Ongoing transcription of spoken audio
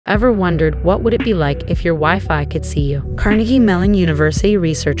Ever wondered what would it be like if your Wi-Fi could see you? Carnegie Mellon University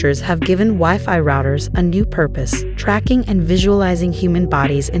researchers have given Wi-Fi routers a new purpose, tracking and visualizing human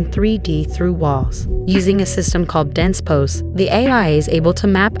bodies in 3D through walls. Using a system called dense pose, the AI is able to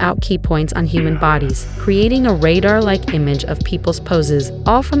map out key points on human bodies, creating a radar-like image of people's poses,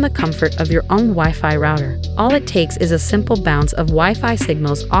 all from the comfort of your own Wi-Fi router. All it takes is a simple bounce of Wi-Fi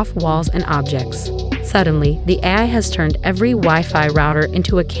signals off walls and objects. Suddenly, the AI has turned every Wi-Fi router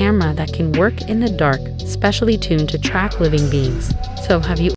into a camera that can work in the dark, specially tuned to track living beings. So have you